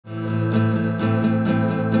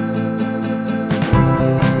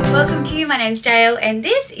name's Dale and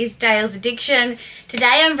this is Dale's Addiction.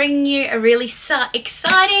 Today I'm bringing you a really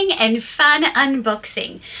exciting and fun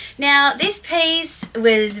unboxing. Now this piece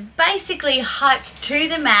was basically hyped to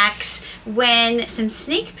the max when some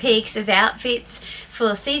sneak peeks of outfits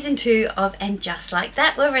for season 2 of And Just Like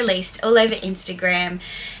That were released all over Instagram,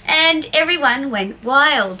 and everyone went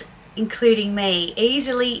wild, including me.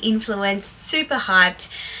 Easily influenced, super hyped.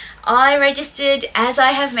 I registered, as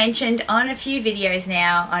I have mentioned on a few videos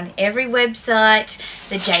now, on every website,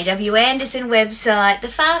 the JW Anderson website, the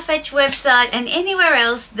Farfetch website, and anywhere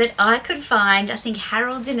else that I could find. I think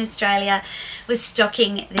Harrods in Australia was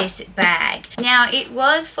stocking this bag. Now it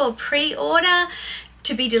was for pre-order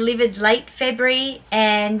to be delivered late February,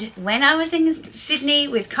 and when I was in Sydney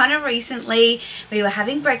with Connor recently, we were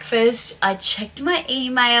having breakfast, I checked my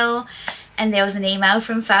email and there was an email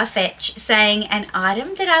from Farfetch saying an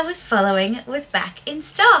item that I was following was back in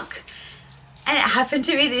stock. And it happened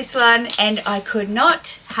to be this one, and I could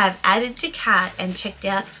not have added to cart and checked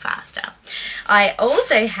out faster. I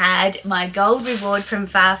also had my gold reward from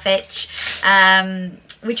Farfetch,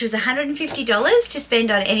 which was $150 to spend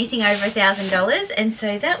on anything over $1,000, and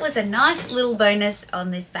so that was a nice little bonus on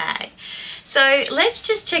this bag. So let's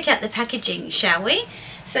just check out the packaging, shall we?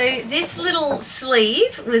 So this little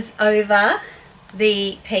sleeve was over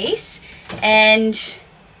the piece, and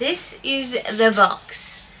this is the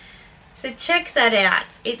box. So check that out.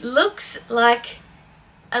 It looks like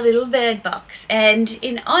a little bird box, and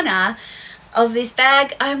in honor of this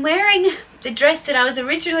bag, I'm wearing the dress that I was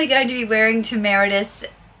originally going to be wearing to Meredith's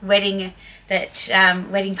wedding,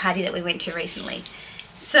 wedding party that we went to recently.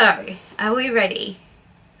 So, are we ready?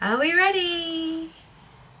 Are we ready?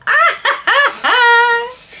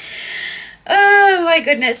 Oh my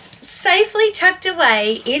goodness. Safely tucked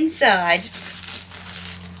away inside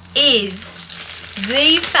is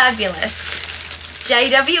the fabulous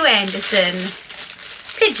JW Anderson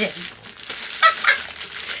pigeon.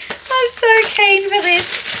 I'm so keen for this.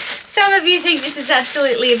 Some of you think this is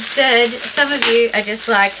absolutely absurd. Some of you are just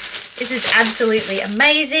like, this is absolutely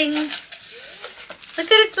amazing.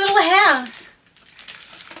 Look at its little house.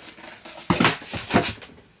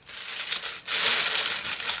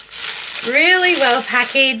 Really well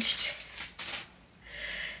packaged.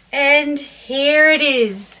 And here it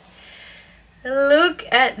is. Look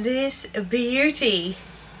at this beauty.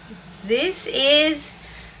 This is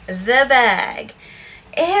the bag.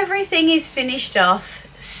 Everything is finished off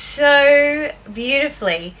so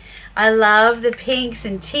beautifully. I love the pinks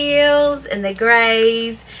and teals and the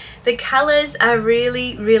greys. The colors are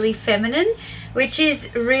really, really feminine, which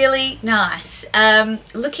is really nice.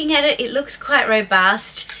 Looking at it, it looks quite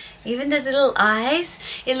robust. Even the little eyes,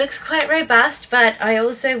 it looks quite robust, but I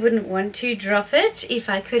also wouldn't want to drop it if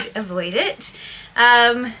I could avoid it.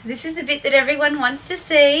 This is the bit that everyone wants to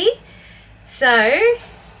see. So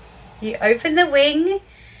you open the wing.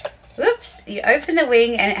 Whoops, you open the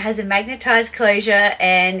wing and it has a magnetized closure,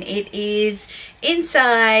 and it is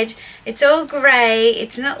inside. It's all grey,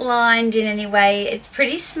 it's not lined in any way. It's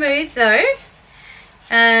pretty smooth though.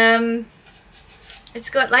 It's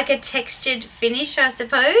got like a textured finish, I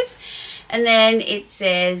suppose. And then it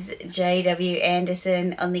says JW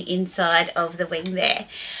Anderson on the inside of the wing there.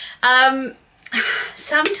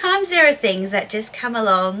 Sometimes there are things that just come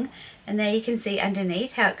along, and there you can see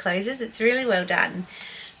underneath how it closes. It's really well done,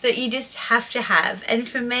 that you just have to have. And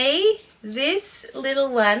for me, this little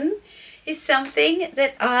one is something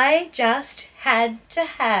that I just had to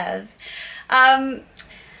have.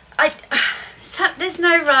 There's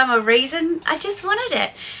no rhyme or reason. I just wanted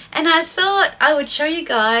it, and I thought I would show you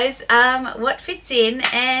guys what fits in.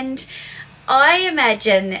 And I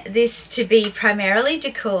imagine this to be primarily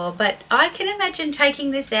decor, but I can imagine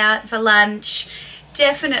taking this out for lunch.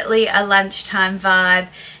 Definitely a lunchtime vibe,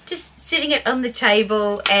 just sitting it on the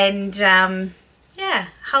table and yeah,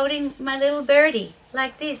 holding my little birdie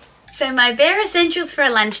like this. So my bare essentials for a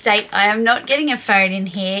lunch date, I am not getting a phone in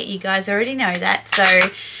here. You guys already know that, so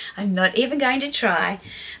I'm not even going to try.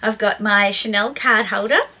 I've got my Chanel card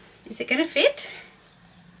holder. Is it going to fit?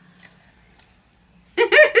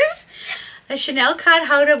 The Chanel card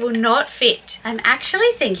holder will not fit. I'm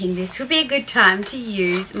actually thinking this will be a good time to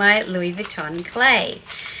use my Louis Vuitton clay.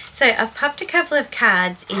 So I've popped a couple of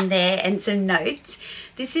cards in there and some notes.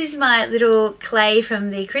 This is my little clay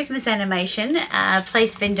from the Christmas animation,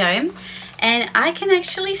 Place Vendôme, and I can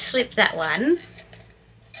actually slip that one.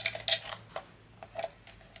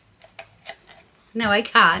 No, I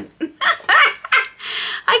can't.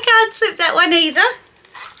 I can't slip that one either.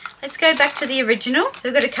 Let's go back to the original. So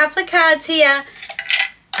we've got a couple of cards here.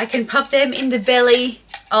 I can pop them in the belly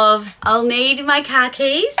of, I'll need my car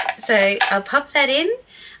keys, so I'll pop that in.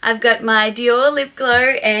 I've got my Dior lip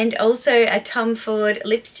glow and also a Tom Ford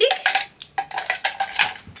lipstick.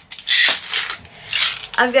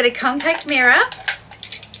 I've got a compact mirror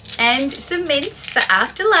and some mints for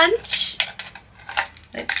after lunch.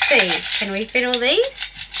 Let's see, can we fit all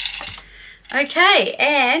these? Okay,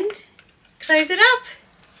 and close it up.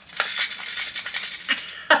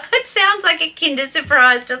 It sounds like a Kinder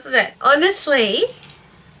Surprise, doesn't it? Honestly,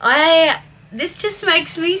 this just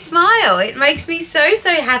makes me smile. It makes me so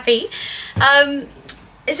happy.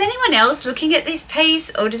 Is anyone else looking at this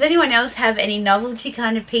piece, or does anyone else have any novelty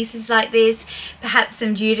kind of pieces like this? Perhaps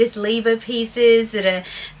some Judith Lieber pieces that are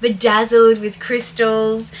bedazzled with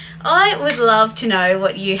crystals. I would love to know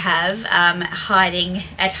what you have hiding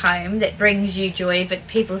at home that brings you joy but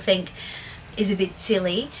people think is a bit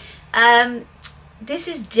silly. This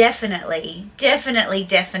is definitely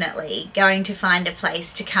going to find a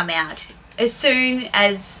place to come out as soon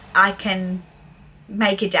as I can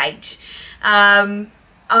make a date.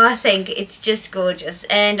 I think it's just gorgeous,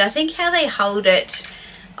 and I think how they hold it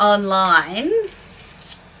online,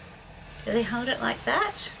 do they hold it like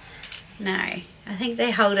that? No, I think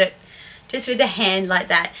they hold it just with the hand like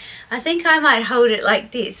that. I think I might hold it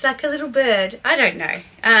like this, like a little bird. I don't know,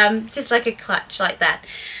 just like a clutch like that.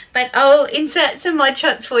 But I'll insert some mod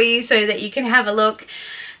shots for you so that you can have a look.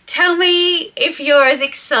 Tell me if you're as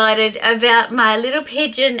excited about my little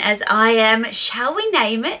pigeon as I am. Shall we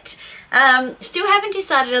name it? Still haven't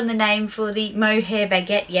decided on the name for the mohair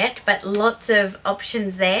baguette yet, but lots of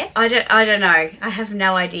options there. I don't know. I have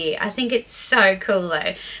no idea. I think it's so cool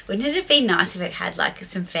though. Wouldn't it have been nice if it had like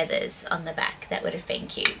some feathers on the back? That would have been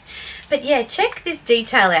cute. But yeah, check this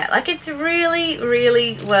detail out. Like, it's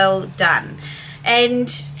really well done.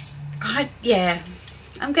 And yeah,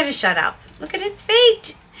 I'm gonna shut up. Look at its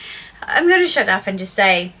feet. I'm gonna shut up and just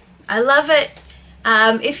say I love it.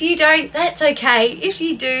 If you don't, that's okay. If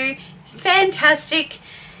you do, fantastic.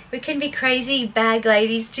 We can be crazy bag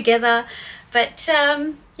ladies together. But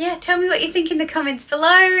yeah, tell me what you think in the comments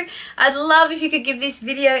below. I'd love if you could give this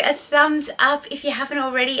video a thumbs up if you haven't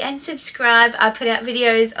already, and subscribe. I put out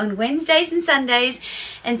videos on Wednesdays and Sundays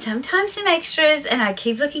and sometimes some extras, and I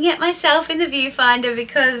keep looking at myself in the viewfinder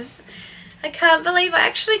because I can't believe I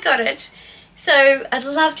actually got it. So I'd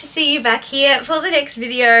love to see you back here for the next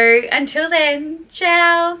video. Until then,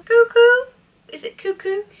 ciao. Cuckoo. Is it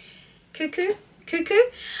cuckoo? Cuckoo?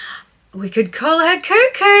 Cuckoo? We could call her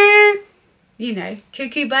Cuckoo. You know,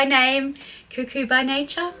 cuckoo by name, cuckoo by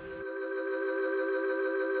nature.